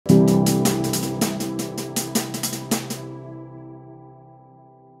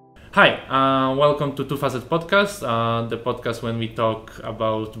Hi, welcome to Two Facet Podcast, the podcast when we talk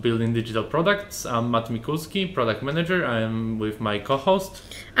about building digital products. I'm Matt Mikulski, product manager. I'm with my co-host.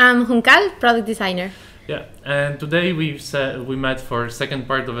 I'm Junkal, product designer. Yeah, and today we met for second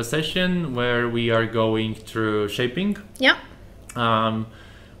part of a session where we are going through shaping. Yeah.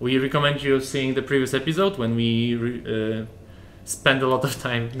 We recommend you seeing the previous episode when we spend a lot of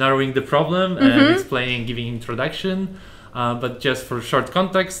time narrowing the problem and explaining, giving introduction. But just for short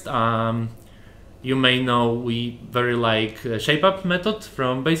context, you may know we very like shape up method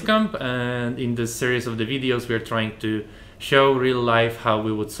from Basecamp, and in this series of the videos we are trying to show real life how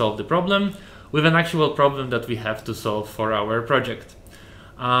we would solve the problem with an actual problem that we have to solve for our project.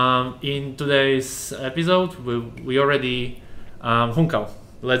 In today's episode we already Junkal,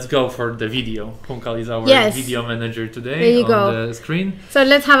 let's go for the video. Junkal is our video manager today on the screen. So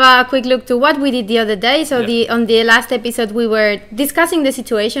let's have a quick look to what we did the other day. So on the last episode we were discussing the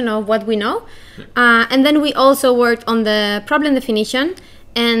situation of what we know, and then we also worked on the problem definition,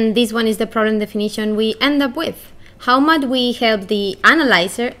 and this one is the problem definition we end up with. How might we help the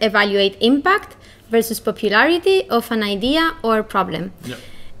analyzer evaluate impact versus popularity of an idea or problem? Yeah.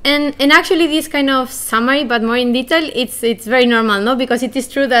 And actually this kind of summary, but more in detail, it's very normal, no? Because it is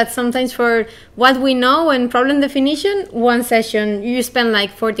true that sometimes for what we know and problem definition, one session, you spend like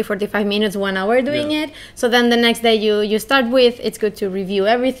 45 minutes, 1 hour doing it. So then the next day you start with, it's good to review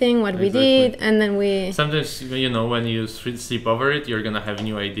everything, what we did, and then we... Sometimes, when you sleep over it, you're gonna have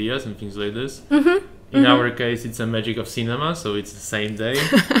new ideas and things like this. In our case, it's a magic of cinema, so it's the same day.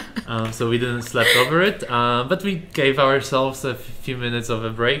 So we didn't sleep over it, but we gave ourselves a few minutes of a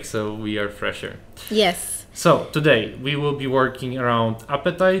break, so we are fresher. Yes. So today we will be working around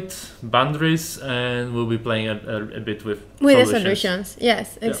appetite, boundaries, and we'll be playing a bit with the solutions.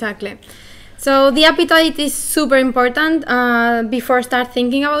 Yes, exactly. So the appetite is super important before start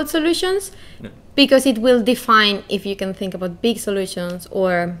thinking about solutions, because it will define if you can think about big solutions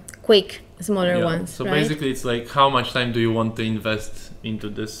or quick smaller ones. So basically it's like how much time do you want to invest into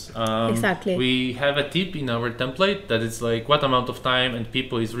this? Exactly. We have a tip in our template that it's like what amount of time and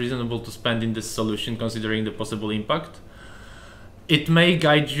people is reasonable to spend in this solution considering the possible impact. It may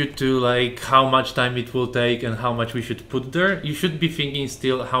guide you to like how much time it will take and how much we should put there. You should be thinking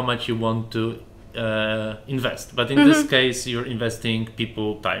still how much you want to invest, but in this case you're investing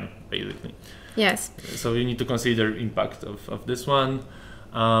people time basically. Yes. So you need to consider impact of this one.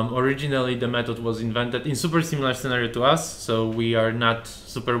 Originally the method was invented in super similar scenario to us, so we are not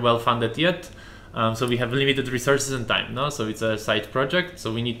super well funded yet, so we have limited resources and time, no? So it's a side project,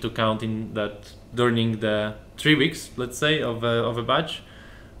 so we need to count in that during the 3 weeks, let's say, of a batch,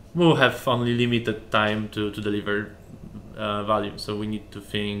 we'll have only limited time to deliver value. So we need to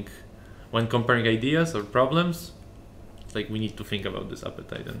think when comparing ideas or problems, like we need to think about this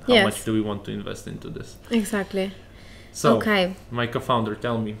appetite and how much do we want to invest into this. Exactly. So, my co-founder,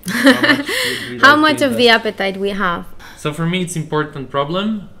 tell me, how much of the appetite we have? So for me, it's important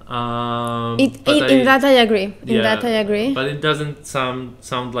problem. In that I agree. But it doesn't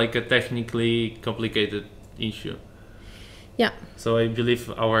sound like a technically complicated issue. Yeah. So I believe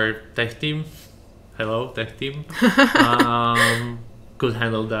our tech team, could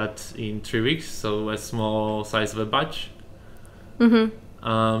handle that in 3 weeks. So a small size of a batch.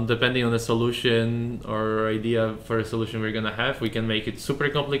 Depending on the solution or idea for a solution we're gonna have, we can make it super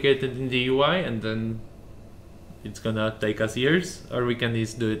complicated in the UI and then it's gonna take us years, or we can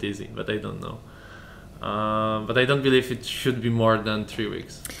just do it easy, but I don't know. But I don't believe it should be more than 3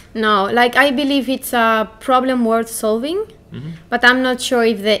 weeks. No, like I believe it's a problem worth solving, but I'm not sure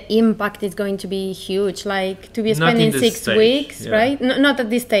if the impact is going to be huge, like to be spending 6 weeks, right? Not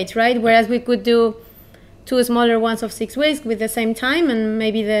at this stage, right? Whereas we could do 2 smaller ones of 6 weeks with the same time, and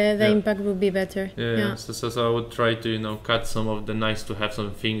maybe the impact would be better. So I would try to cut some of the nice to have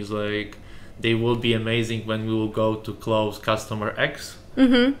some things, like they will be amazing when we will go to close customer X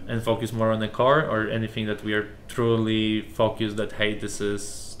and focus more on the core, or anything that we are truly focused that, hey, this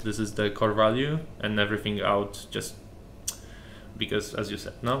is the core value, and everything out just because, as you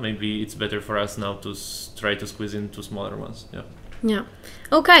said, maybe it's better for us now to try to squeeze in 2 smaller ones. Yeah.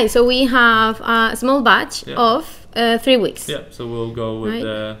 Okay, so we have a small batch of 3 weeks. Yeah, so we'll go with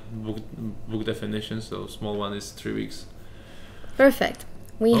the book definition. So small one is 3 weeks. Perfect.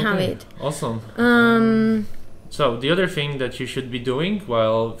 We have it. Awesome. So the other thing that you should be doing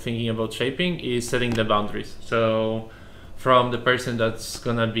while thinking about shaping is setting the boundaries. So from the person that's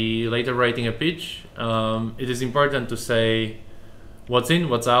gonna be later writing a pitch, it is important to say what's in,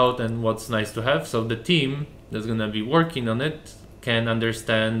 what's out, and what's nice to have. So the team that's gonna be working on it can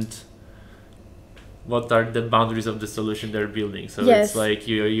understand what are the boundaries of the solution they're building. So Yes. it's like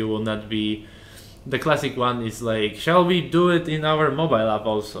you will not be. The classic one is like, shall we do it in our mobile app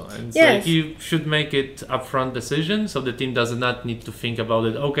also? And it's Yes. like you should make it upfront decision, so the team does not need to think about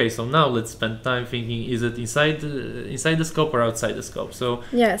it. Okay, so now let's spend time thinking: is it inside the scope or outside the scope? So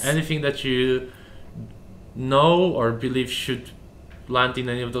Yes. anything that you know or believe should land in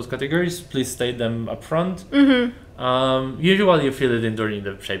any of those categories, please state them upfront. Usually you feel it in during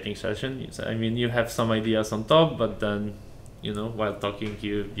the shaping session. I mean, you have some ideas on top, but then, while talking,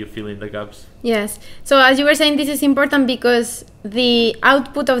 you fill in the gaps. Yes. So as you were saying, this is important because the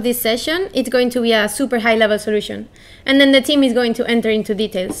output of this session, it's going to be a super high level solution. And then the team is going to enter into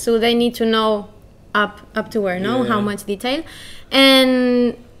details. So they need to know up to where, how much detail.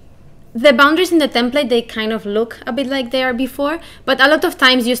 And the boundaries in the template, they kind of look a bit like they are before, but a lot of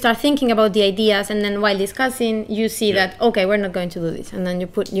times you start thinking about the ideas, and then while discussing, you see that, okay, we're not going to do this. And then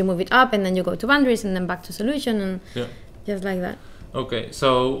you move it up, and then you go to boundaries, and then back to solution, and just like that. Okay,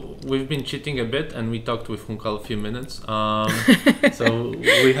 so we've been cheating a bit, and we talked with Hunkal a few minutes. So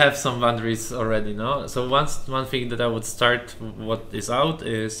we have some boundaries already now. So one thing that I would start what is out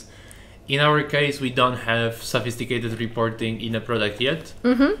is, in our case, we don't have sophisticated reporting in a product yet.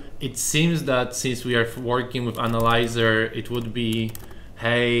 It seems that since we are working with Analyzer, it would be,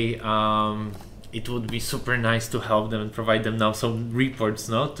 hey, it would be super nice to help them and provide them now some reports,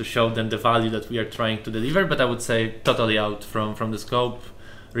 to show them the value that we are trying to deliver. But I would say totally out from the scope.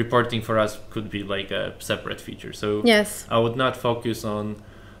 Reporting for us could be like a separate feature. So yes. I would not focus on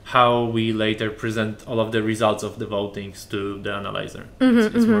how we later present all of the results of the votings to the Analyzer.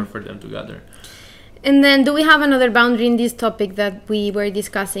 It's more for them to gather. And then do we have another boundary in this topic that we were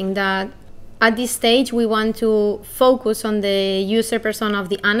discussing, that at this stage we want to focus on the user persona of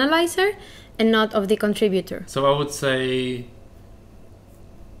the Analyzer and not of the contributor? So I would say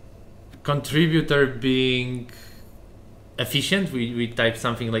contributor being efficient, we type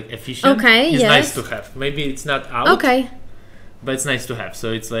something like efficient, is nice to have. Maybe it's not out. Okay. But it's nice to have.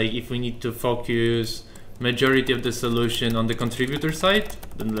 So it's like, if we need to focus majority of the solution on the contributor side,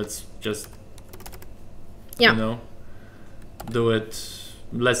 then let's just, do it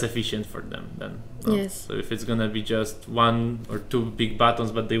less efficient for them then. Yes. So if it's gonna be just one or two big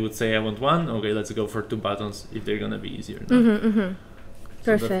buttons, but they would say I want one, okay, let's go for two buttons if they're gonna be easier.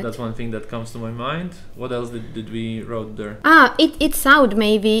 Perfect. So that's one thing that comes to my mind. What else did we wrote there? It's out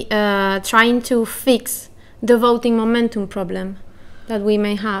maybe trying to fix the voting momentum problem that we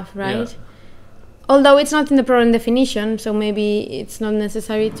may have, right? Yeah. Although it's not in the problem definition, so maybe it's not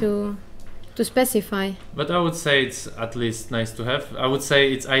necessary to specify. But I would say it's at least nice to have. I would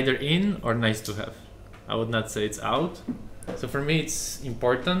say it's either in or nice to have. I would not say it's out. So for me, it's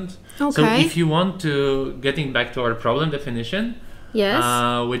important. Okay. So if you want to, getting back to our problem definition, yes,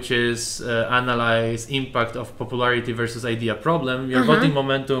 which is analyze impact of popularity versus idea problem, your voting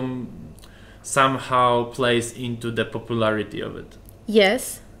momentum somehow plays into the popularity of it.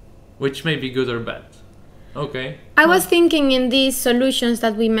 Yes. Which may be good or bad. Okay. I was thinking in these solutions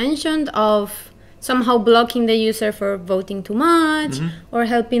that we mentioned of somehow blocking the user for voting too much or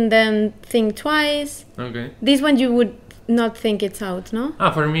helping them think twice. Okay. This one you would not think it's out, no?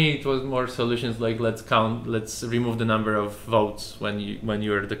 For me it was more solutions like let's remove the number of votes when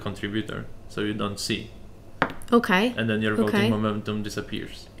you're the contributor, so you don't see. Okay. And then your voting momentum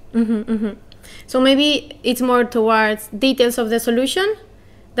disappears. So maybe it's more towards details of the solution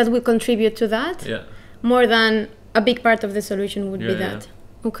that will contribute to that. Yeah. More than a big part of the solution would be that.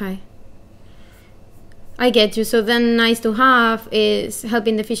 Yeah. Okay. I get you. So then nice to have is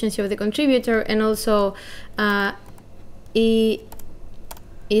helping the efficiency of the contributor, and also easing,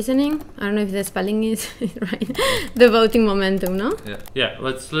 I don't know if the spelling is right, the voting momentum, no? Yeah.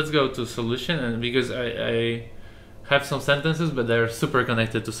 Let's go to solution, and because I have some sentences, but they're super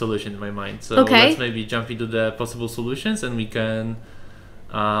connected to solution in my mind. So let's maybe jump into the possible solutions, and we can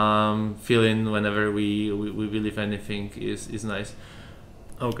fill in whenever we believe anything is nice.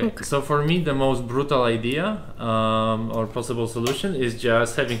 Okay. So for me, the most brutal idea or possible solution is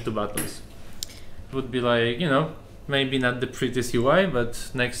just having two buttons. It would be like, maybe not the prettiest UI,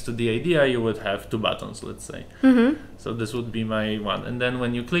 but next to the idea you would have two buttons, let's say. So this would be my one. And then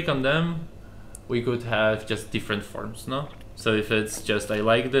when you click on them, we could have just different forms, no? So if it's just I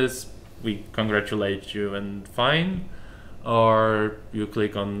like this, we congratulate you and fine. Or you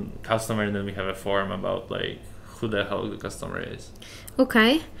click on customer and then we have a form about like who the hell the customer is.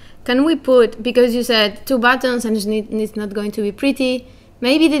 Okay. Can we put, because you said two buttons and it's not going to be pretty,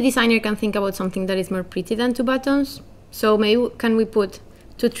 maybe the designer can think about something that is more pretty than two buttons. So maybe can we put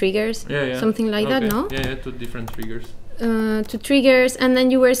two triggers? Yeah. Something like that, no? Yeah, two different triggers. to triggers, and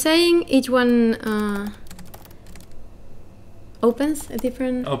then you were saying each one opens a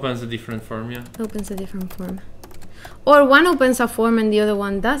different form, yeah. Opens a different form. Or one opens a form and the other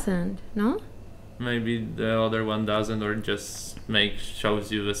one doesn't, no? Maybe the other one doesn't, or just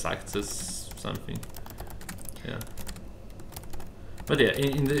shows you this access something. Yeah. But yeah,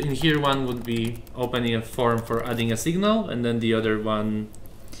 in here one would be opening a form for adding a signal, and then the other one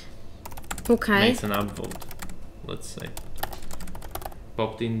makes an upvote, let's say.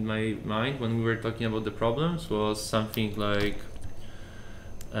 Popped in my mind when we were talking about the problems was something like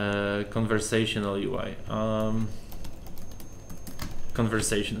conversational UI,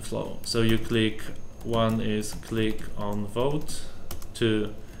 conversation flow. So you one is click on vote,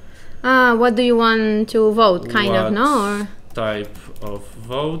 2 what do you want to vote, kind of, no? Or type of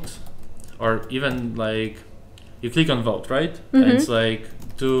vote, or even like you click on vote, right? And it's like,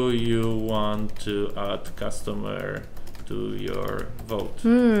 do you want to add customer to your vote?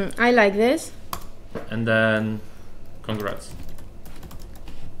 I like this. And then congrats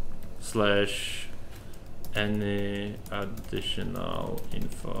 / any additional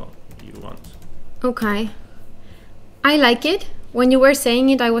info you want. Okay, I like it. When you were saying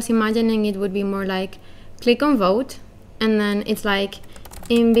it, I was imagining it would be more like click on vote, and then it's like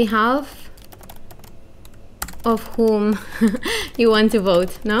in behalf of whom you want to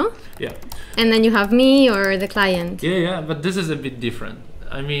vote, no? Yeah. And then you have me or the client. Yeah, but this is a bit different.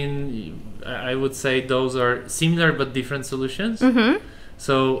 I mean, I would say those are similar but different solutions.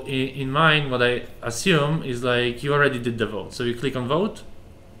 So in mine, what I assume is like you already did the vote. So you click on vote,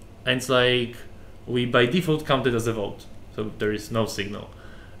 and it's like we by default count it as a vote. So there is no signal.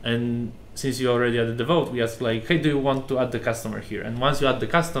 And since you already added the vote, we ask like, hey, do you want to add the customer here? And once you add the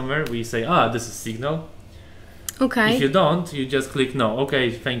customer, we say, this is signal. Okay. If you don't, you just click no. Okay,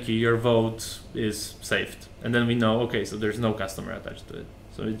 thank you. Your vote is saved. And then we know, okay, so there's no customer attached to it.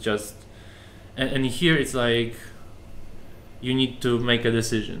 So it's just, and here it's like, you need to make a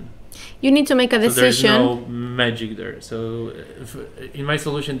decision. You need to make a decision. So there's no magic there. So in my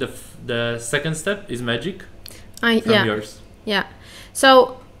solution, the second step is magic from yours. Yeah.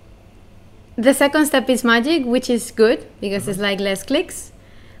 So the second step is magic, which is good because it's like less clicks.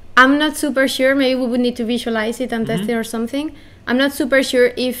 I'm not super sure. Maybe we would need to visualize it and test it or something. I'm not super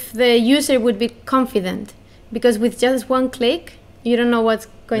sure if the user would be confident, because with just one click, you don't know what's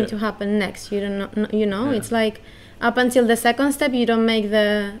going to happen next. You don't know. You know, it's like up until the second step, you don't make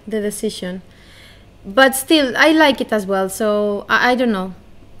the decision. But still, I like it as well. So I don't know.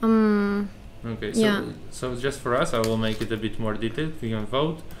 Okay. So just for us, I will make it a bit more detailed. We can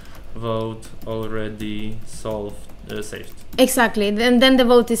vote already saved. Exactly. And then the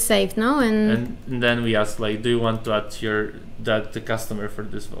vote is saved, no? And then we ask like, do you want to add the customer for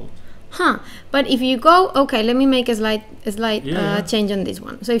this vote? But if you go, okay, let me make a slight change on this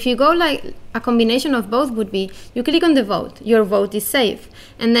one. So if you go like a combination of both would be, you click on the vote, your vote is saved,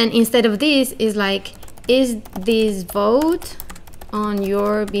 and then instead of this is like, is this vote on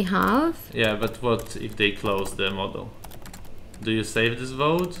your behalf? Yeah, but what if they close the model? Do you save this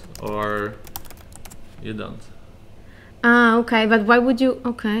vote or you don't? Okay, but why would you?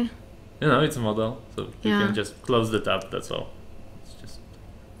 Okay. You know, it's a model, so you can just close the tab. That's all. It's just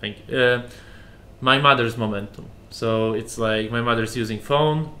thank you. My mother's momentum. So it's like my mother's using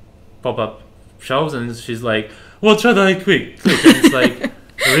phone, pop-up shows, and she's like, "What should I click?" And it's like,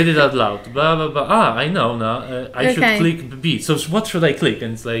 read it out loud. Blah blah blah. I know now. I should click B. So what should I click?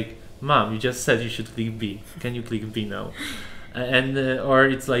 And it's like, Mom, you just said you should click B. Can you click B now? And or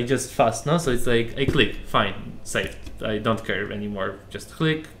it's like just fast, no? So it's like I click, fine, saved. I don't care anymore. Just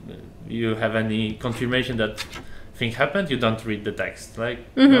click. You have any confirmation that thing happened? You don't read the text, like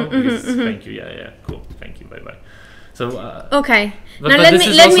no, thank you, yeah, cool, thank you, bye bye. So okay. But now let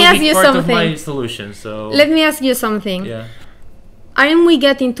me ask you something. Of my solution, so let me ask you something. Yeah. Aren't we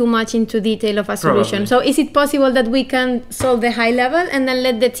getting too much into detail of a solution? Probably. So is it possible that we can solve the high level and then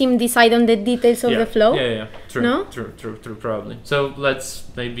let the team decide on the details of the flow? Yeah. True. No? True. Probably. So let's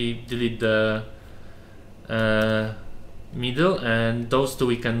maybe delete the middle, and those two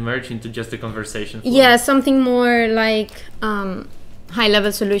we can merge into just a conversation flow. Yeah, something more like high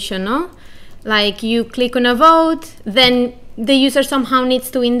level solution, no? Like you click on a vote, then the user somehow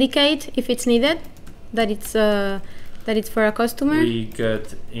needs to indicate if it's needed that it's for a customer. We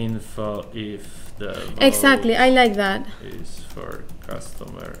get info if the vote exactly, I like that. Is for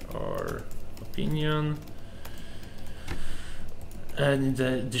customer or opinion. And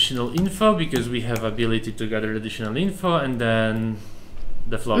the additional info, because we have ability to gather additional info, and then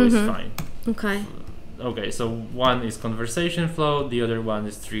the flow is fine. Okay, so one is conversation flow, the other one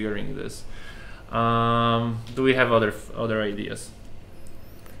is triggering this. Do we have other ideas?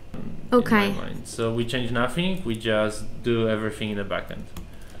 Okay. In my mind. So we change nothing. We just do everything in the backend.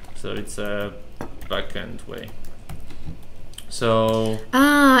 So it's a backend way. So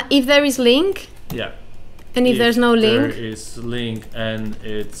if there is link. Yeah. And if there's no link. There is link and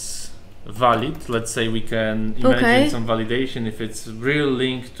it's valid. Let's say we can imagine some validation if it's real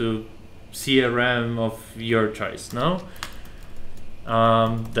link to CRM of your choice. No.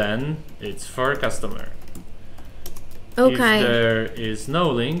 Then it's for customer. Okay. If there is no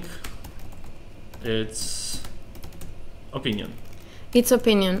link, it's opinion. It's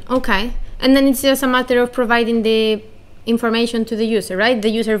opinion. Okay. And then it's just a matter of providing the information to the user, right? The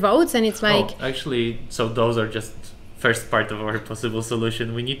user votes and it's like... Oh, actually, so those are just first part of our possible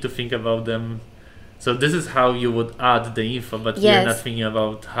solution. We need to think about them. So this is how you would add the info, but we're not thinking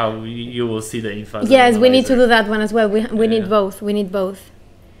about how you will see the info. Yes, we need to do that one as well. We need both. We need both.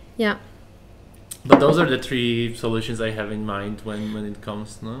 Yeah. But those are the three solutions I have in mind when it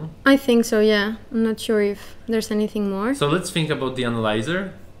comes, no? I think so, yeah. I'm not sure if there's anything more. So let's think about the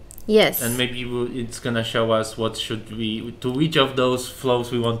analyzer. Yes. And maybe it's going to show us what should we, to which of those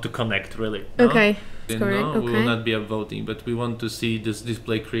flows we want to connect, really. No? Okay. Correct. No, we will not be upvoting, but we want to see this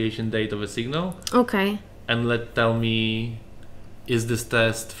display creation date of a signal. Okay. And tell me, is this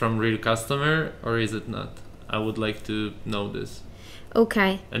test from real customer or is it not? I would like to know this.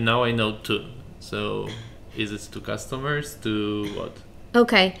 Okay. And now I know two. So is it to customers, to what?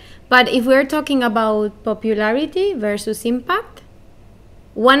 Okay. But if we're talking about popularity versus impact,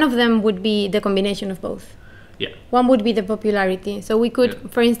 one of them would be the combination of both. Yeah. One would be the popularity. So we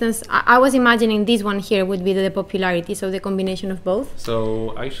could, for instance, I was imagining this one here would be the popularity, so the combination of both.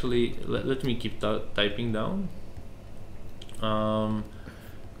 So actually, let me keep typing down.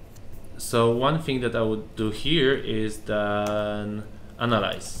 So one thing that I would do here is then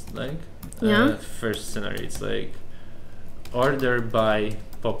analyze, like first scenario. It's like order by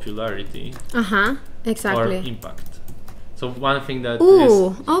popularity. Exactly. Or impact. So one thing that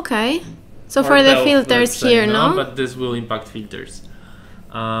okay. So for the filters here, no? But this will impact filters.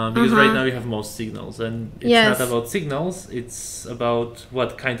 Because right now you have most signals, and it's not about signals, it's about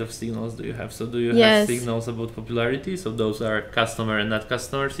what kind of signals do you have. So do you have signals about popularity, so those are customer and not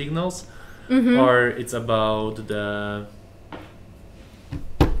customer signals, or it's about the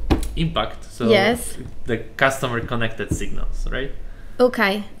impact, so the customer connected signals, right?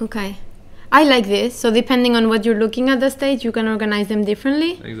 Okay. I like this. So depending on what you're looking at the stage, you can organize them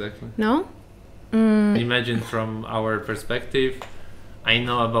differently. Exactly. No? Imagine from our perspective, I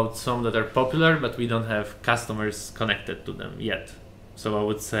know about some that are popular, but we don't have customers connected to them yet. So I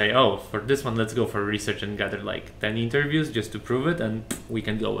would say, for this one, let's go for research and gather like 10 interviews just to prove it, and we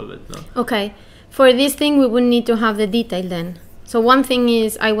can go with it. No? Okay. For this thing, we would need to have the detail then. So one thing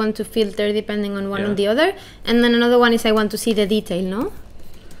is I want to filter depending on one or the other, and then another one is I want to see the detail, no?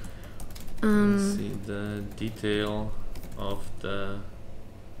 Let's see the detail of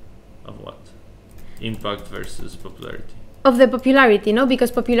what? Impact versus popularity. Of the popularity, no?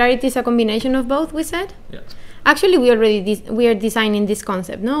 Because popularity is a combination of both, we said? Yeah. Actually, we are designing this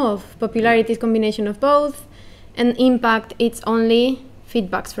concept, no? Of popularity is combination of both, and impact, it's only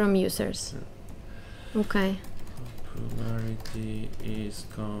feedbacks from users. Yeah. Okay. Popularity is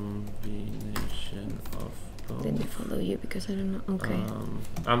combination of both. Let me follow you because I don't know. Okay.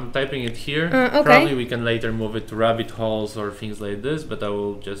 I'm typing it here. Okay. Probably we can later move it to rabbit holes or things like this, but I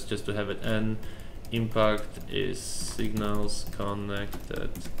will just to have it. And impact is signals connected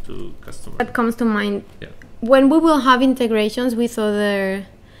to customer. That comes to mind. Yeah. When we will have integrations with other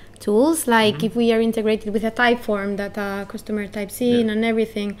tools, like if we are integrated with a type form that a customer types in and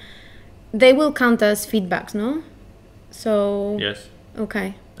everything, they will count as feedbacks, no? So yes.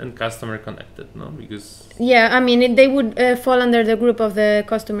 Okay. And customer connected, no? Because I mean they would fall under the group of the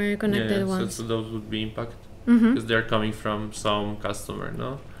customer connected ones. So those would be impact because they're coming from some customer,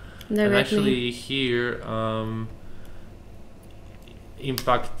 no? Directly. And actually here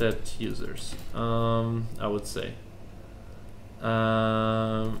impacted users, I would say.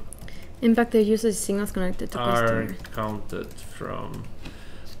 Impacted users signals connected to customer are counted from.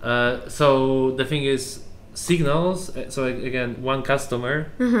 So the thing is, signals. So again, one customer.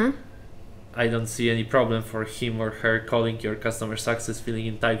 I don't see any problem for him or her calling your customer success, filling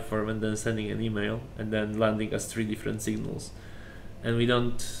in type form, and then sending an email, and then landing as 3 different signals. And we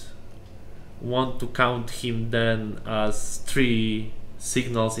don't want to count him then as 3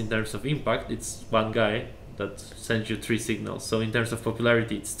 signals in terms of impact. It's one guy that sends you 3 signals. So in terms of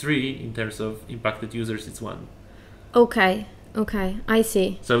popularity, it's 3. In terms of impacted users, it's 1. Okay, I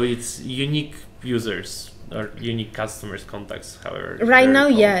see. So it's unique users or unique customers contacts, however. Right now,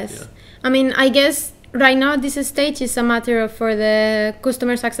 called, yes. Yeah. I mean, I guess right now this stage is a matter of for the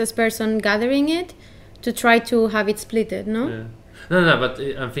customer success person gathering it to try to have it splitted, no? Yeah. No, but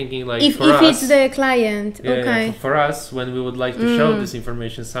I'm thinking like If for us, it's the client, okay. Yeah, for us, when we would like to show this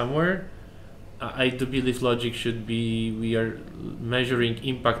information somewhere, I do believe logic should be we are measuring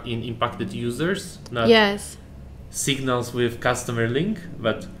impact in impacted users, not Yes. signals with customer link,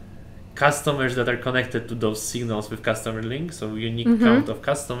 but customers that are connected to those signals with customer link, so unique count of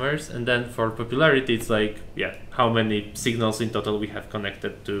customers. And then for popularity, it's like, how many signals in total we have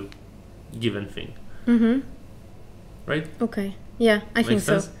connected to given thing. Right? Okay. Yeah, I think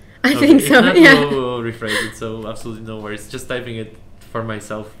so. Sense? I think so. If not, Yeah. we'll rephrase it. So absolutely no worries. Just typing it for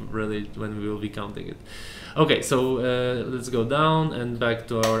myself, really, when we will be counting it. Okay, so let's go down and back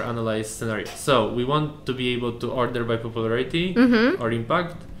to our analyzed scenario. So we want to be able to order by popularity or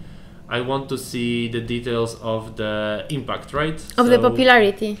impact. I want to see the details of the impact, right? Of the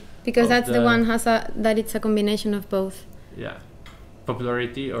popularity, because of that's the the- one that it's a combination of both. Yeah.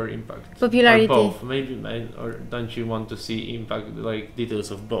 Popularity or impact? Popularity. Or both. Maybe, or don't you want to see impact, like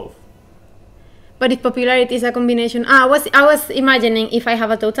details of both? But if popularity is a combination, I was imagining if I have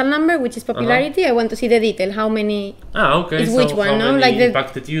a total number, which is popularity, I want to see the detail, how many Okay. is So which one, how no? many Like the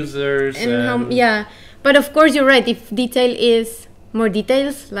impacted users and how, yeah. But of course you're right. If detail is more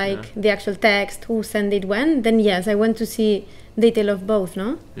details, like the actual text, who sent it when, then yes, I want to see detail of both,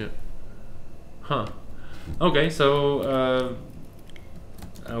 no? Yeah. Huh. Okay. So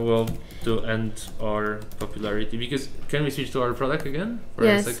I will do end or popularity, because can we switch to our product again for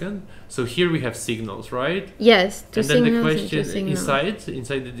Yes. a second? So here we have signals, right? Yes. And then the signals question and two signals.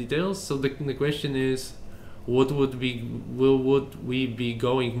 inside the details. So the question is, would we be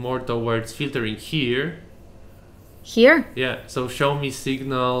going more towards filtering here? Here. Yeah. So show me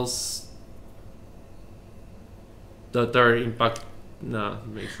signals that are impact. No,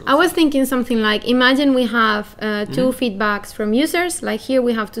 makes no I was thinking something like, imagine we have two feedbacks from users, like here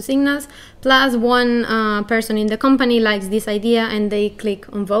we have two signals, plus one person in the company likes this idea and they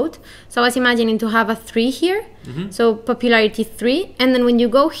click on vote. So I was imagining to have a 3 here, so popularity 3, and then when you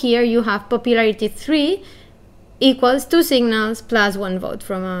go here, you have popularity 3 equals 2 signals plus 1 vote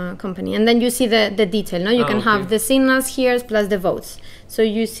from a company. And then you see the detail, no? You can have the signals here plus the votes. So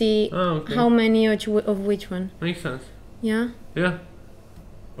you see how many of which one. Makes sense. Yeah? Yeah.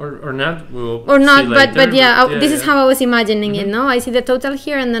 Or not, we'll Or not, see later, but this is how I was imagining it, no? I see the total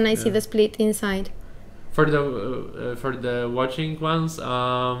here and then I see Yeah. the split inside. For the watching ones,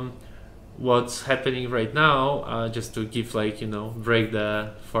 what's happening right now, just to give break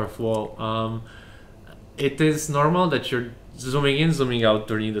the fourth wall, it is normal that you're zooming in, zooming out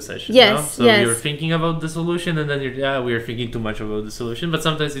during the session. Yes, no? So yes. you're thinking about the solution and then we're thinking too much about the solution, but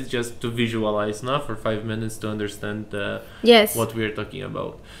sometimes it's just to visualize, no? For 5 minutes to understand Yes. what we're talking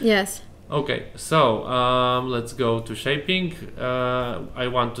about. Yes. Okay, so let's go to shaping. I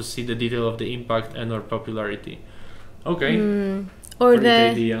want to see the detail of the impact and or popularity. Okay. Or Pretty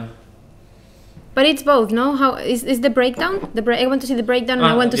good idea. But it's both, no? How is the breakdown? I want to see the breakdown and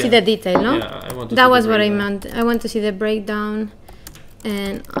I want to see the detail, no? Yeah, I want to That see was the what I breakdown. meant. I want to see the breakdown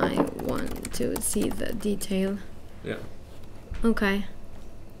and I want to see the detail. Yeah, Okay.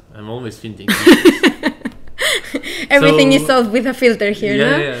 I'm always thinking. Everything is So- solved with a filter here,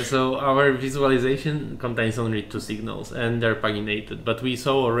 no? Yeah. So our visualization contains only 2 signals and they're paginated. But we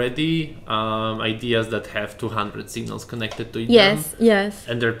saw already ideas that have 200 signals connected to each Yes, yes.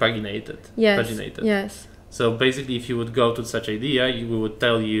 and they're paginated. Yes. Paginated. Yes. So basically, if you would go to such idea, we would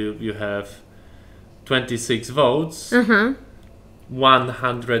tell you have 26 votes,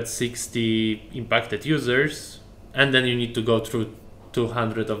 160 impacted users, and then you need to go through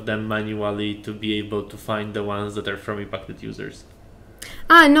 200 of them manually to be able to find the ones that are from impacted users.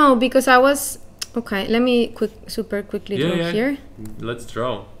 No, because I was okay. Let me super quickly draw here. Let's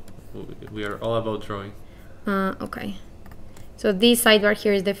draw. We are all about drawing. Okay. So this sidebar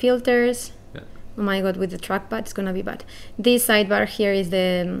here is the filters. Yeah. Oh my god, with the trackpad, it's gonna be bad. This sidebar here is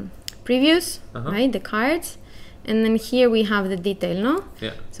the previews, right? The cards. And then here we have the detail, no?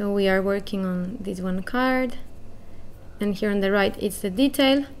 Yeah. So we are working on this one card. And here on the right, it's the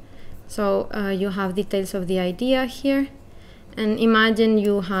detail. So you have details of the idea here. And imagine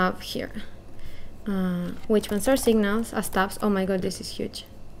you have here. Which ones are signals as tabs? Oh my god, this is huge.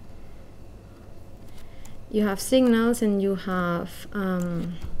 You have signals and you have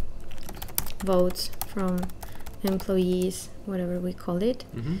votes from employees, whatever we call it.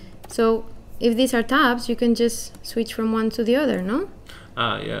 So if these are tabs, you can just switch from one to the other, no?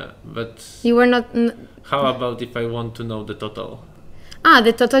 Yeah, but You were not... how about if I want to know the total?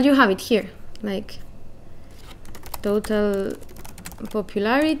 The total, you have it here. Like, total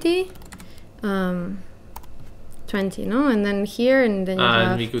popularity 20, no? And then here, and then you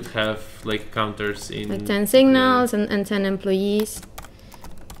have, and we could have like counters in like 10 signals and 10 employees,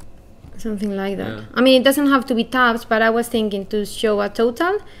 something like that. Yeah. I mean, it doesn't have to be tabs, but I was thinking to show a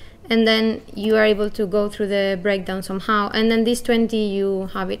total, and then you are able to go through the breakdown somehow, and then this 20 you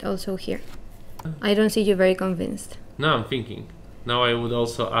have it also here. I don't see you very convinced. No, I'm thinking. Now I would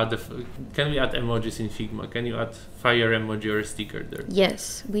also add can we add emojis in Figma? Can you add fire emoji or a sticker there?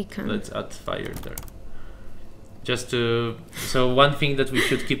 Yes, we can. Let's add fire there. So one thing that we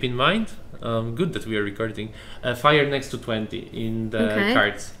should keep in mind, good that we are recording, fire next to 20 in the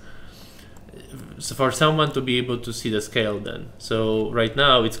cards. So for someone to be able to see the scale then. So right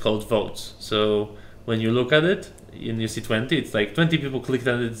now it's called votes. So when you look at it and you see 20, it's like 20 people clicked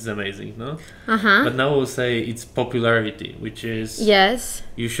on it, it's amazing, no? But now we'll say it's popularity, which is... Yes.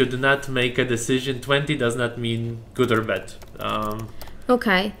 You should not make a decision. 20 does not mean good or bad.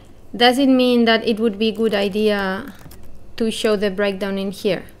 Okay. Does it mean that it would be a good idea to show the breakdown in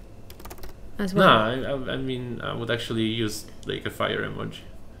here as well? No, I mean, I would actually use like a fire emoji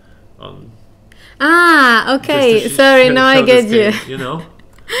on... okay. Sorry, now I get you. You know?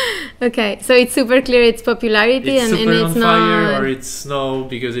 Okay, so it's super clear it's popularity it's and it's on fire not... or it's snow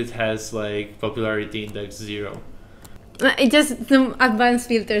because it has like popularity index 0. It just, some advanced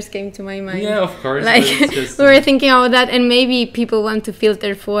filters came to my mind. Yeah, of course. Like, just, we were thinking about that, and maybe people want to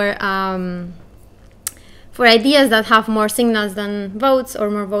filter for ideas that have more signals than votes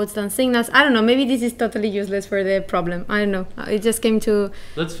or more votes than signals. I don't know, maybe this is totally useless for the problem. I don't know. It just came to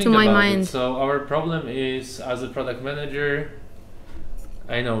my mind. So our problem is, as a product manager,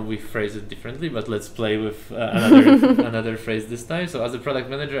 I know we phrase it differently, but let's play with another phrase this time. So as a product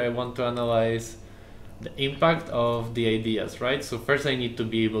manager, I want to analyze the impact of the ideas, right? So first I need to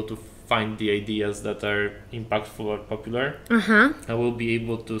be able to find the ideas that are impactful or popular. I will be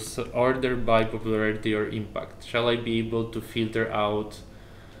able to order by popularity or impact. Shall I be able to filter out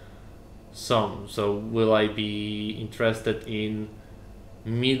some? So will I be interested in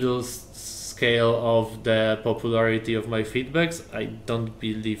middle scale of the popularity of my feedbacks? I don't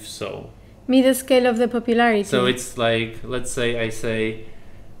believe so. Middle scale of the popularity. So it's like, let's say I say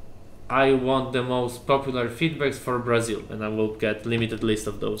I want the most popular feedbacks for Brazil, and I will get limited list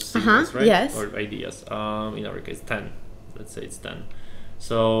of those signals, right? Yes. Or ideas. In our case, 10. Let's say it's 10.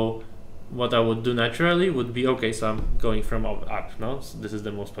 So what I would do naturally would be, okay, so I'm going from up, no? So this is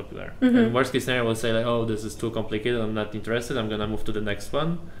the most popular. And worst case scenario, I will say like, oh, this is too complicated, I'm not interested, I'm gonna move to the next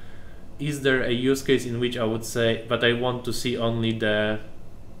one. Is there a use case in which I would say, but I want to see only the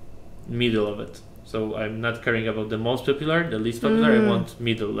middle of it? So I'm not caring about the most popular, the least popular, I want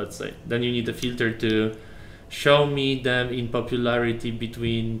middle, let's say. Then you need a filter to show me them in popularity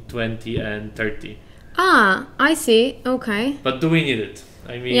between 20 and 30. I see, okay. But do we need it?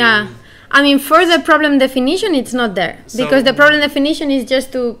 I mean... Yeah, I mean, for the problem definition, it's not there. So, because the problem definition is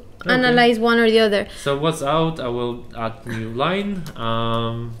just to analyze one or the other. So what's out? I will add new line.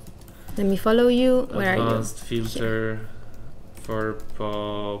 Let me follow you. Where are you? Advanced filter for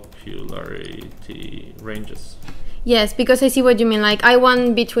popularity ranges. Yes, because I see what you mean. Like, I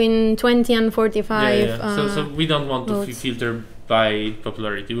want between 20 and 45. Yeah. So we don't want to filter by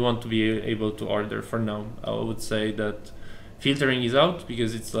popularity. We want to be able to order for now. I would say that filtering is out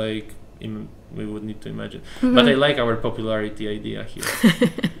because it's like we would need to imagine. But I like our popularity idea here.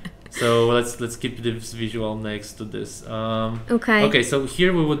 So let's keep this visual next to this. Okay, so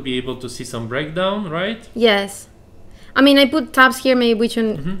here we would be able to see some breakdown, right? Yes. I mean, I put tabs here. Maybe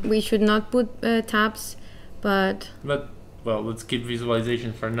we should not put tabs, but well, let's keep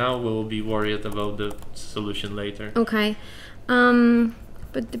visualization for now. We will be worried about the solution later. Okay.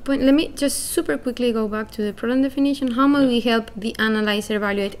 But the point, let me just super quickly go back to the problem definition. How may we help the analyzer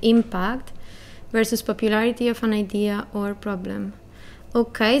evaluate impact versus popularity of an idea or problem?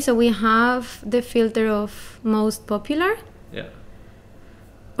 Okay, so we have the filter of most popular. Yeah.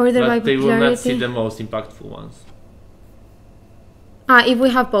 Order by but they popularity. will not see the most impactful ones. If we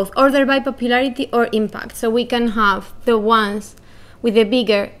have both, order by popularity or impact. So we can have the ones with the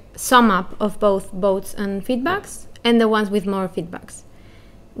bigger sum up of both votes and feedbacks, and the ones with more feedbacks.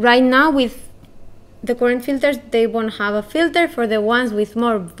 Right now, with the current filters, they won't have a filter for the ones with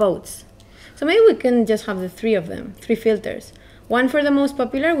more votes. So maybe we can just have the three of them, three filters. One for the most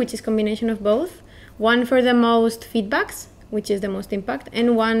popular, which is combination of both. One for the most feedbacks, which is the most impact.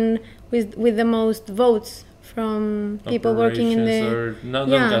 And one with the most votes from people working in the... or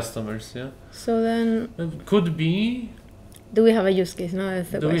non-customers, yeah. So then... It could be Do we have a use case? No, that's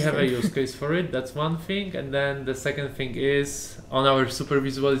the Do question. we have a use case for it? That's one thing. And then the second thing is, on our super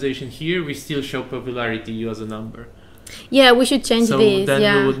visualization here, we still show popularity U as a number. Yeah, we should change so this. Then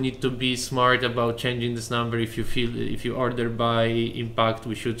yeah. we would need to be smart about changing this number. If you order by impact,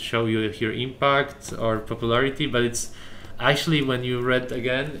 we should show you here impact or popularity. But it's actually, when you read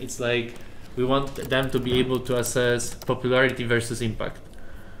again, it's like we want them to be able to assess popularity versus impact.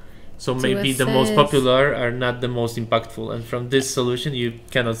 So maybe the most popular are not the most impactful, and from this solution you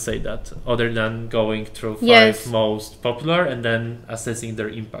cannot say that, other than going through 5 most popular and then assessing their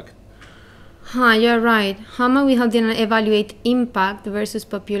impact. You're right. How might we help them evaluate impact versus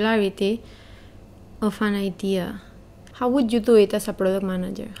popularity of an idea? How would you do it as a product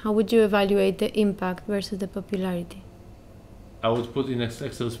manager? How would you evaluate the impact versus the popularity? I would put in an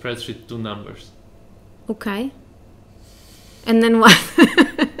Excel spreadsheet 2 numbers. Okay. And then what?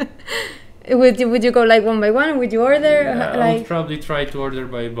 Would you go like one by one? Would you order? Yeah, I would probably try to order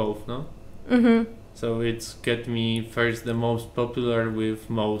by both, no? Mm-hmm. So it's get me first the most popular with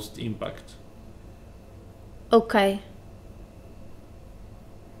most impact. Okay.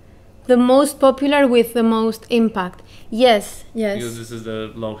 The most popular with the most impact. Yes. Because this is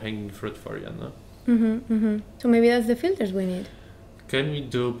the low-hanging fruit for you, no? So maybe that's the filters we need. Can we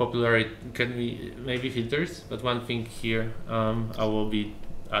do popularity? Can we maybe filters? But one thing here, I will be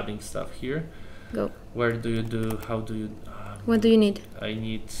adding stuff here. Go. Where do you do? How do you? What do you need? I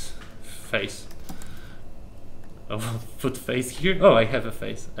need face. I will put face here. Oh, I have a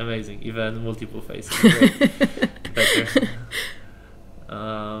face. Amazing. Even multiple faces. Better.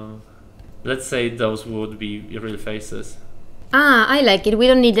 Let's say those would be real faces. I like it. We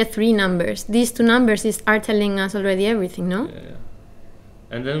don't need the 3 numbers. These 2 numbers are telling us already everything, no? Yeah.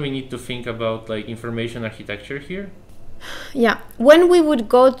 And then we need to think about like information architecture here. Yeah. When we would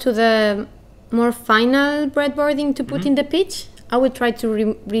go to the more final breadboarding to put in the pitch, I would try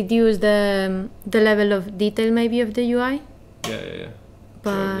to reduce the level of detail maybe of the UI. Yeah.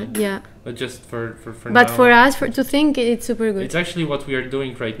 But yeah. But just for but now, for us to think, it's super good. It's actually what we are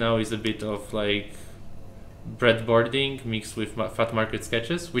doing right now is a bit of like breadboarding mixed with fat market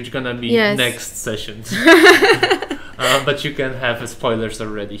sketches, which gonna be next sessions. But you can have spoilers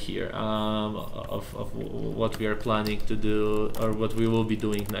already here of what we are planning to do or what we will be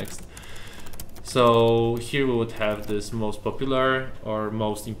doing next. So here we would have this most popular or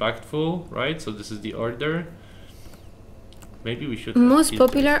most impactful, right? So this is the order. Maybe we should most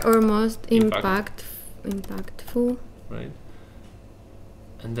popular or most impactful, right?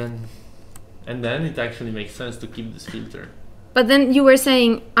 And then it actually makes sense to keep this filter. But then you were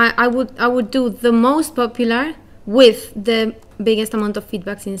saying I would do the most popular with the biggest amount of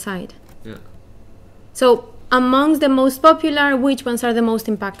feedbacks inside. Yeah. So amongst the most popular, which ones are the most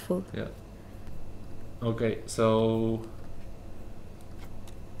impactful? Yeah. Okay, so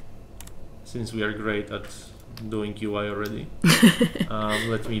since we are great at doing UI already,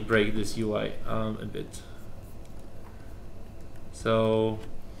 let me break this UI a bit. So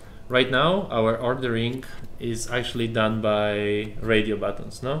right now our ordering is actually done by radio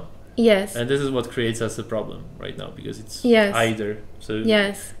buttons, no? Yes. And this is what creates us a problem right now because it's either. So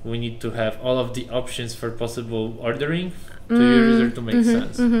we need to have all of the options for possible ordering to your user to make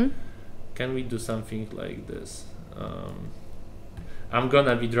sense. Can we do something like this? I'm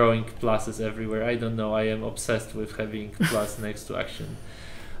gonna be drawing pluses everywhere. I don't know. I am obsessed with having plus next to action.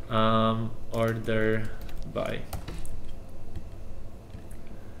 Order by.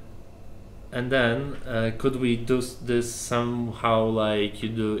 And then could we do this somehow like you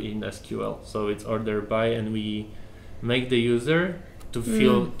do in SQL? So it's order by, and we make the user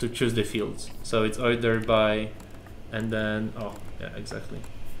to choose the fields. So it's order by, and then exactly.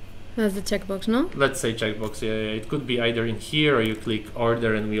 That's the checkbox, no? Let's say checkbox. Yeah. It could be either in here or you click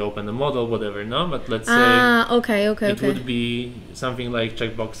order and we open the model, whatever. No, but let's say okay. It would be something like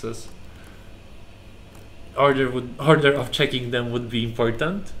checkboxes. Order of checking them would be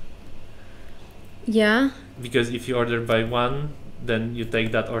important. Yeah. Because if you order by one, then you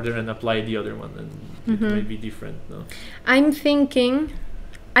take that order and apply the other one, and it may be different. No. I'm thinking,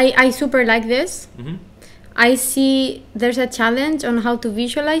 I super like this. I see there's a challenge on how to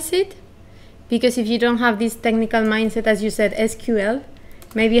visualize it, because if you don't have this technical mindset, as you said, SQL,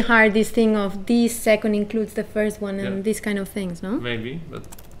 maybe hard this thing of this second includes the first one and these kind of things, no? Maybe, but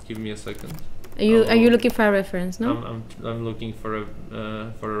give me a second. Are you looking for a reference, no? I'm looking for a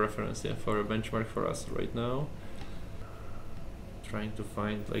reference, for a benchmark for us right now. Trying to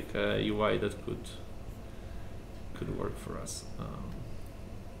find like a UI that could work for us.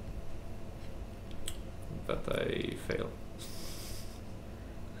 But I fail.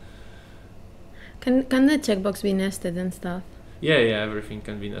 Can the checkbox be nested and stuff? Yeah, everything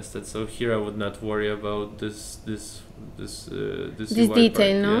can be nested. So here I would not worry about this UI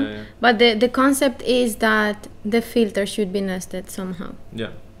detail, part. no? Yeah. But the concept is that the filter should be nested somehow. Yeah.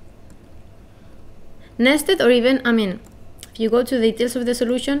 Nested, or even, I mean, if you go to the details of the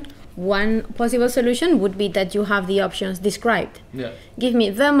solution, one possible solution would be that you have the options described. Yeah. Give me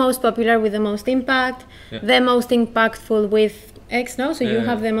the most popular with the most impact, the most impactful with X, no? So you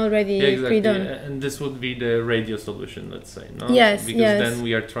have them already exactly. pre-done. And this would be the radio solution, let's say, no? Yes, because then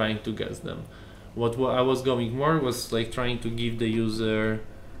we are trying to guess them. What I was going more was like trying to give the user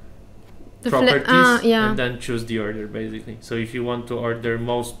properties and then choose the order, basically. So if you want to order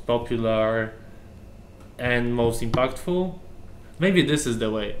most popular and most impactful, maybe this is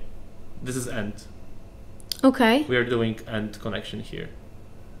the way. This is AND. Okay. We are doing AND connection here.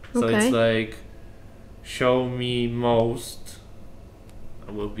 So it's like, show me most.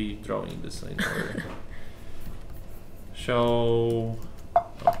 I will be drawing this in order. Show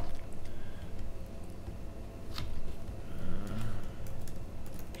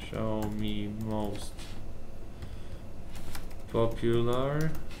me most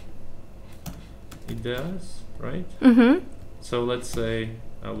popular ideas, right? So let's say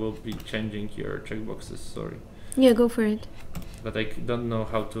I will be changing your checkboxes, sorry. Yeah, go for it. But I don't know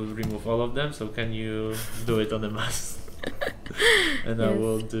how to remove all of them, so can you do it on a mass? And I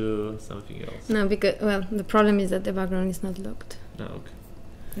will do something else. No, because, well, the problem is that the background is not locked. No, okay.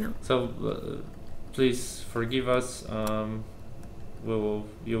 No. So please forgive us. You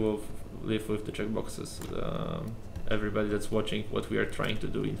will live with the checkboxes. Everybody that's watching what we are trying to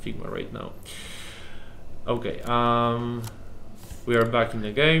do in Figma right now. Okay. We are back in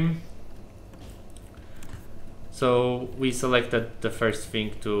the game. So we selected the first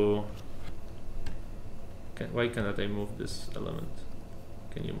thing to. Why cannot I move this element?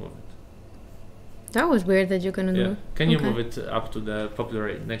 Can you move it? That was weird that you couldn't move. Can you move it up to the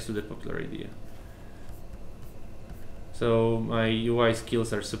popular, next to the popular idea? So my UI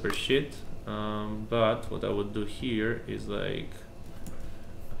skills are super shit, but what I would do here is like,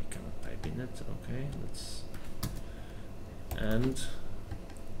 I cannot type in it. Okay, let's, and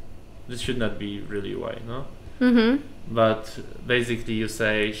this should not be really UI, no? But basically you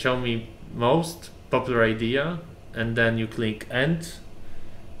say, show me most popular idea, and then you click AND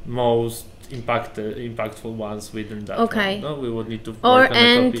most impactful ones within that one. No, we would need to work on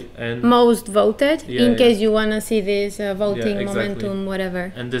a copy and most voted in case you want to see this voting momentum,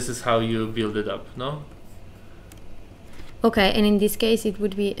 whatever. And this is how you build it up, no? Okay, and in this case it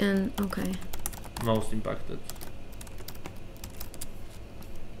would be an most impacted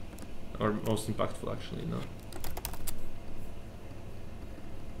or most impactful, actually, no?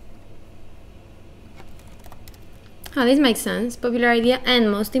 Oh, this makes sense. Popular idea and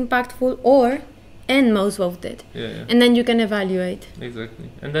most impactful and most voted. Yeah. And then you can evaluate. Exactly.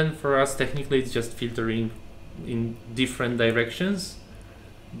 And then for us, technically, it's just filtering in different directions.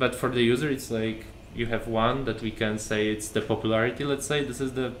 But for the user, it's like you have one that we can say it's the popularity, let's say. This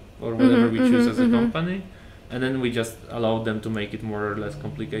is the, or whatever we choose as a company. And then we just allow them to make it more or less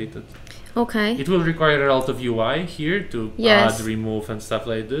complicated. Okay. It will require a lot of UI here to add, remove, and stuff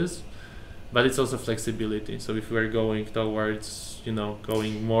like this. But it's also flexibility. So if we're going towards,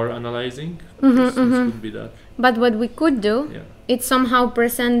 going more analyzing, this could be that. But what we could do, is somehow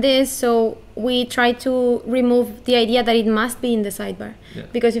present this so we try to remove the idea that it must be in the sidebar.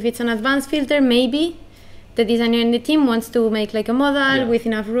 Because if it's an advanced filter, maybe the designer in the team wants to make like a model with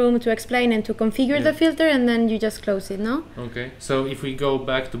enough room to explain and to configure the filter, and then you just close it, no? Okay. So if we go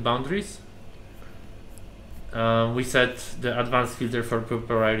back to boundaries, we said the advanced filter for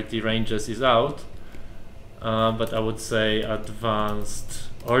popularity ranges is out, but I would say advanced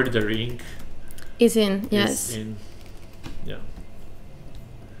ordering is in, yes. Is in, yeah.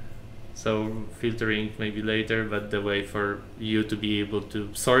 So filtering maybe later, but the way for you to be able to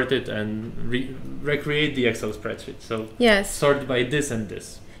sort it and recreate the Excel spreadsheet. So sort by this and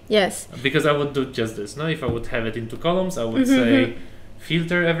this. Yes. Because I would do just this. Now, if I would have it into columns, I would say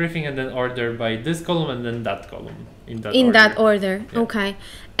filter everything and then order by this column and then that column in that order. Yeah. Okay.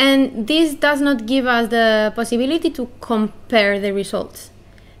 And this does not give us the possibility to compare the results.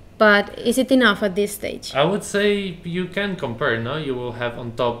 But is it enough at this stage? I would say you can compare, no? You will have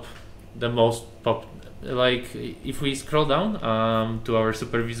on top the most like if we scroll down to our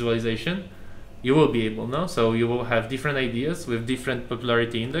super visualization, you will be able, no? So you will have different ideas with different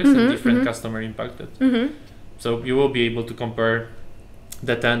popularity index and different customer impacted. So you will be able to compare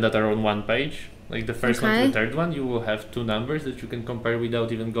the 10 that are on one page, like the first one to the third one, you will have two numbers that you can compare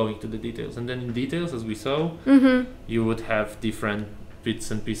without even going to the details. And then in details, as we saw, you would have different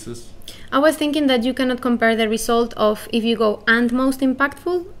bits and pieces. I was thinking that you cannot compare the result of if you go and most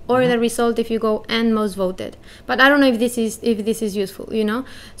impactful or the result if you go and most voted. But I don't know if this is useful, you know.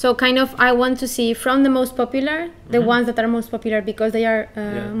 So kind of I want to see from the most popular, the ones that are most popular because they are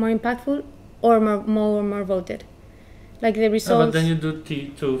more impactful or more voted. Like the results. No, but then you do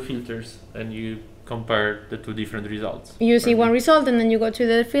two filters and you compare the two different results. You see one result and then you go to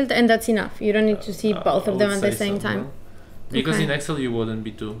the filter and that's enough. You don't need to see both of them at the same time. No? Because in Excel you wouldn't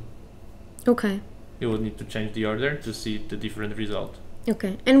be two. Okay. You would need to change the order to see the different result.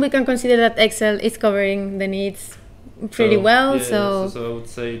 Okay, and we can consider that Excel is covering the needs pretty well. Yeah, so I would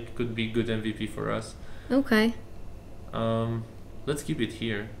say it could be good MVP for us. Okay. Let's keep it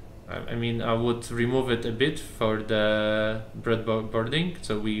here. I mean, I would remove it a bit for the breadboarding,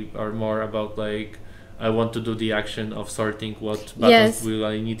 so we are more about like I want to do the action of sorting what buttons will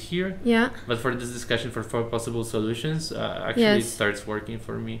I need here. Yeah. But for this discussion for 4 possible solutions, actually it starts working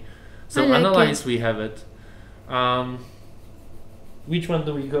for me. So like analyze, we have it. Which one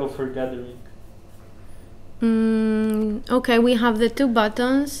do we go for gathering? Okay, we have the 2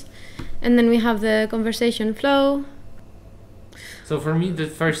 buttons, and then we have the conversation flow. So for me, the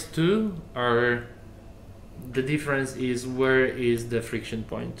first 2 are the difference is where is the friction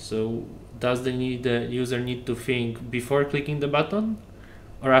point. So does the user need to think before clicking the button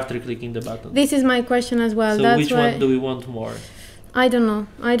or after clicking the button? This is my question as well. So that's which one do we want more? I don't know.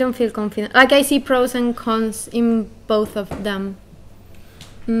 I don't feel confident. Like I see pros and cons in both of them.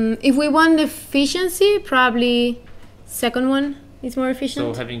 If we want efficiency, probably second one is more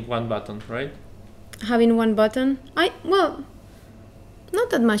efficient. So having one button, right? Having one button. Not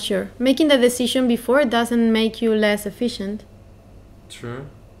that much sure. Making the decision before doesn't make you less efficient. True.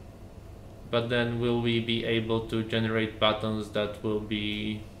 But then will we be able to generate buttons that will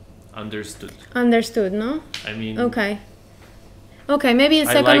be understood? Understood, no? I mean... Okay, maybe the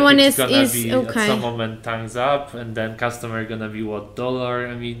second one is be okay. At some moment times up, and then customer gonna be what $?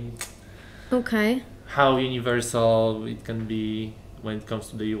 I mean... Okay. How universal it can be when it comes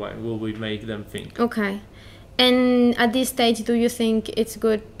to the UI? Will we make them think? Okay. And at this stage, do you think it's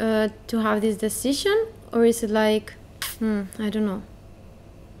good to have this decision? Or is it like, I don't know.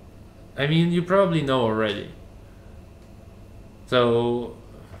 I mean, you probably know already. So,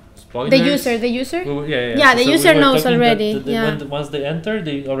 spoilers? The user? Well, yeah. Yeah, the user knows already. Once they enter,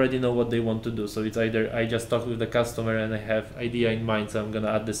 they already know what they want to do. So it's either I just talk with the customer and I have idea in mind, so I'm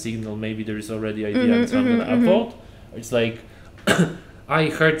gonna add the signal. Maybe there is already idea, so I'm gonna upvote. It's like I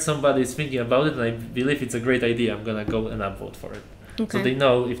heard somebody is thinking about it and I believe it's a great idea. I'm gonna go and upvote for it. Okay. So they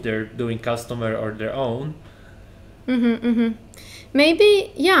know if they're doing customer or their own.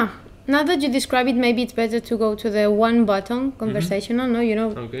 Maybe, yeah. Now that you describe it, maybe it's better to go to the one button conversational. No, you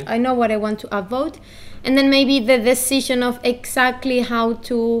know, okay. I know what I want to upvote, and then maybe the decision of exactly how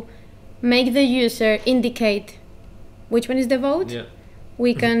to make the user indicate which one is the vote. Yeah.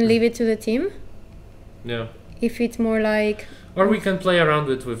 We can leave it to the team. Yeah. If it's more like. Or we can play around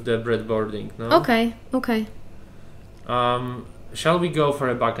with the breadboarding. No. Okay. Shall we go for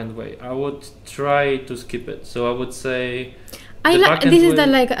a backend way? I would try to skip it. So I would say. This is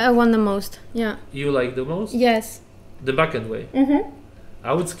the I want the most. Yeah. You like the most? Yes. The backend way.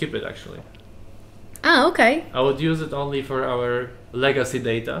 I would skip it actually. Okay. I would use it only for our legacy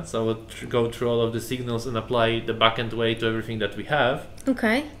data. So I would go through all of the signals and apply the backend way to everything that we have.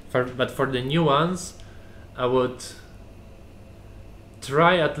 Okay. But for the new ones, I would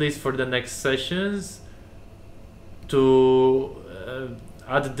try at least for the next sessions to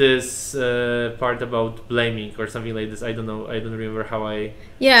add this part about blaming or something like this. I don't know. I don't remember how I.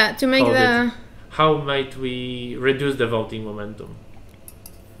 Yeah, to make the. How might we reduce the voting momentum?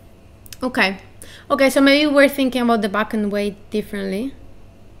 Okay, so maybe we're thinking about the backend way differently.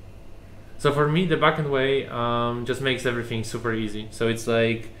 So for me, the backend way just makes everything super easy. So it's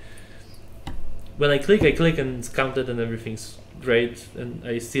like when I click and it's counted and everything's great, and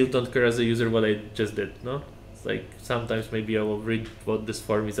I still don't care as a user what I just did. No, it's like sometimes maybe I will read what this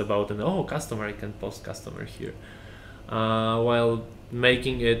form is about and customer, I can post customer here, while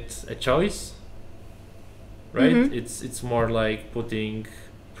making it a choice. Right? It's more like putting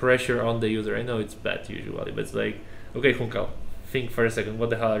pressure on the user. I know it's bad usually, but it's like, okay, Hunka, think for a second, what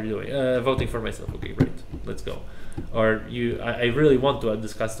the hell are you doing? Voting for myself. Okay, great, let's go. Or I really want to add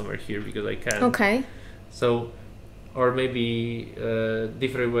this customer here because I can. Okay. So, or maybe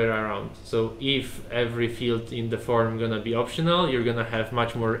different way around. So if every field in the form gonna be optional, you're gonna have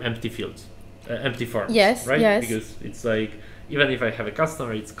much more empty fields, empty forms. Yes. Right. Yes. Because it's like, even if I have a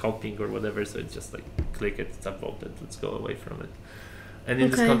customer, it's copying or whatever, so it's just like click it, it's upvoted, let's go away from it. And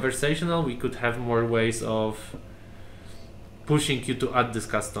in this conversational, we could have more ways of pushing you to add this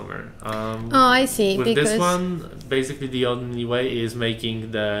customer. I see. With this one, basically the only way is making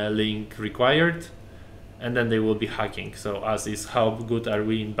the link required, and then they will be hacking. So us is how good are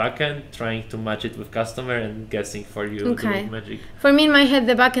we in backend, trying to match it with customer and guessing for you doing magic. For me in my head,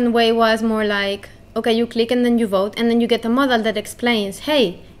 the backend way was more like, okay, you click and then you vote, and then you get a model that explains, hey,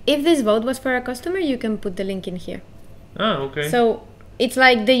 if this vote was for a customer, you can put the link in here. Okay. So it's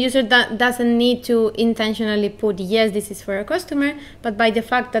like the user doesn't need to intentionally put, yes, this is for a customer, but by the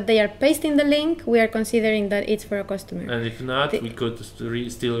fact that they are pasting the link, we are considering that it's for a customer. And if not, we could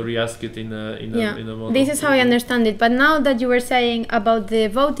still re-ask it in a model. This is how I understand it. But now that you were saying about the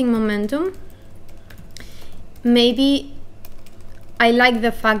voting momentum, maybe I like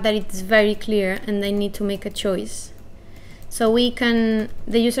the fact that it's very clear and they need to make a choice. So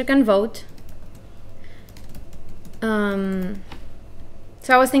the user can vote.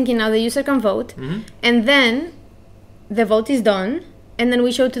 So I was thinking now the user can vote, and then the vote is done, and then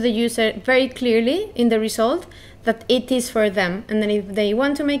we show to the user very clearly in the result that it is for them. And then if they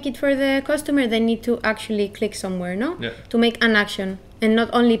want to make it for the customer, they need to actually click somewhere, to make an action and not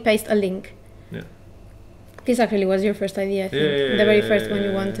only paste a link. Yeah. This actually was your first idea, I think. The very first one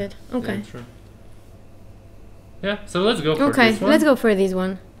you wanted. Okay. Yeah, true. Yeah, so let's go for this one. Let's go for this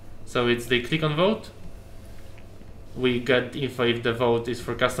one. So it's they click on vote. We get info if the vote is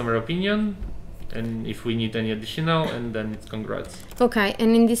for customer opinion, and if we need any additional, and then it's congrats. Okay,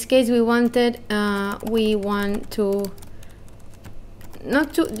 and in this case we want to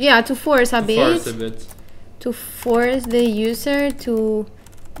force a bit. To force the user to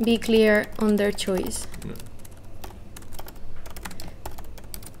be clear on their choice. Yeah.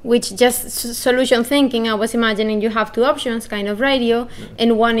 Which just solution thinking, I was imagining you have two options, kind of radio,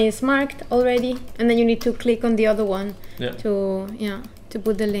 and one is marked already, and then you need to click on the other one to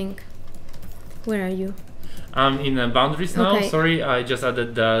put the link. Where are you? I'm in boundaries now. Okay. Sorry, I just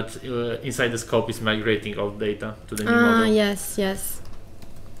added that inside the scope is migrating all data to the new model. Yes.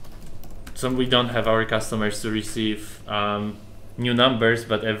 So we don't have our customers to receive new numbers,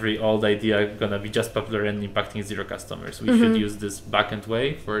 but every old idea gonna be just popular and impacting 0 customers. We should use this backend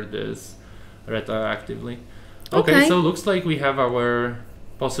way for this retroactively. Okay, so looks like we have our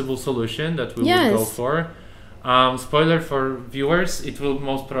possible solution that we will go for. Spoiler for viewers, it will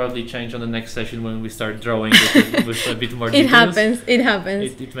most probably change on the next session when we start drawing with a bit more details. It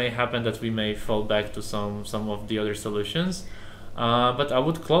happens. It may happen that we may fall back to some of the other solutions. But I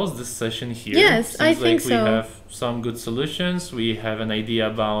would close this session here. Yes, I think so. We have some good solutions. We have an idea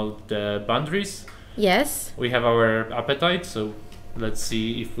about the boundaries. Yes. We have our appetite. So let's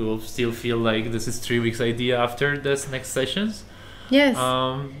see if we will still feel like this is 3 weeks idea after this next sessions. Yes.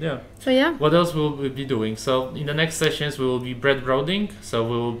 So what else will we be doing? So in the next sessions we will be breadboarding. So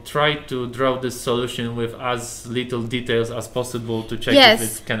we will try to draw this solution with as little details as possible to check if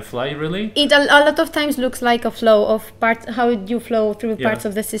it can fly really. It a lot of times looks like a flow of parts, how you flow through parts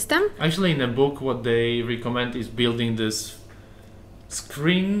of the system. Actually in a book what they recommend is building this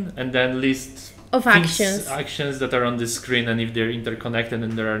screen and then list of actions that are on the screen, and if they're interconnected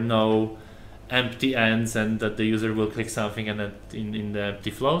and there are no empty ends, and that the user will click something and then in the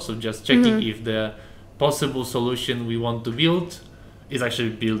empty flow. So just checking if the possible solution we want to build is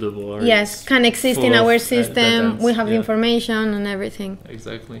actually buildable. Or can exist in our system. We have the information and everything.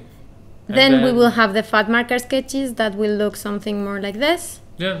 Exactly. Then we will have the fat marker sketches that will look something more like this.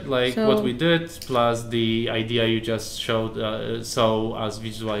 Yeah, like what we did, plus the idea you just showed as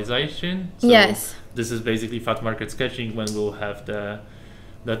visualization. So this is basically fat marker sketching when we'll have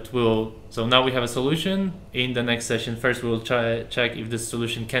so now we have a solution. In the next session, first we will check if this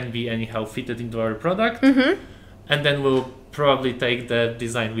solution can be anyhow fitted into our product, and then we'll probably take the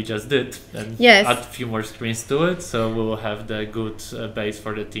design we just did and add a few more screens to it, so we will have the good base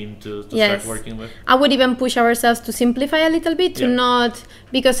for the team to start working with. I would even push ourselves to simplify a little bit, to not,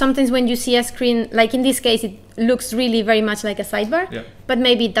 because sometimes when you see a screen, like in this case it looks really very much like a sidebar, but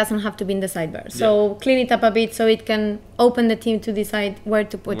maybe it doesn't have to be in the sidebar. So clean it up a bit so it can open the team to decide where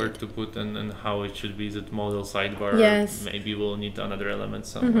to put and how it should be. Is it model sidebar? Or maybe we'll need another element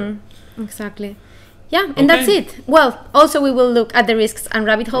somewhere. Exactly. Yeah, and that's it. Well, also we will look at the risks and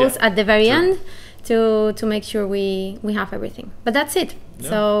rabbit holes at the very end to make sure we have everything. But that's it.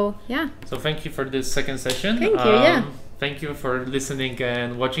 So thank you for this second session. Thank you. Thank you for listening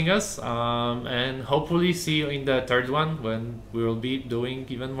and watching us, and hopefully see you in the third one when we will be doing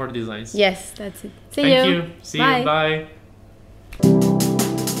even more designs. Yes, that's it. Thank you. See you. Bye.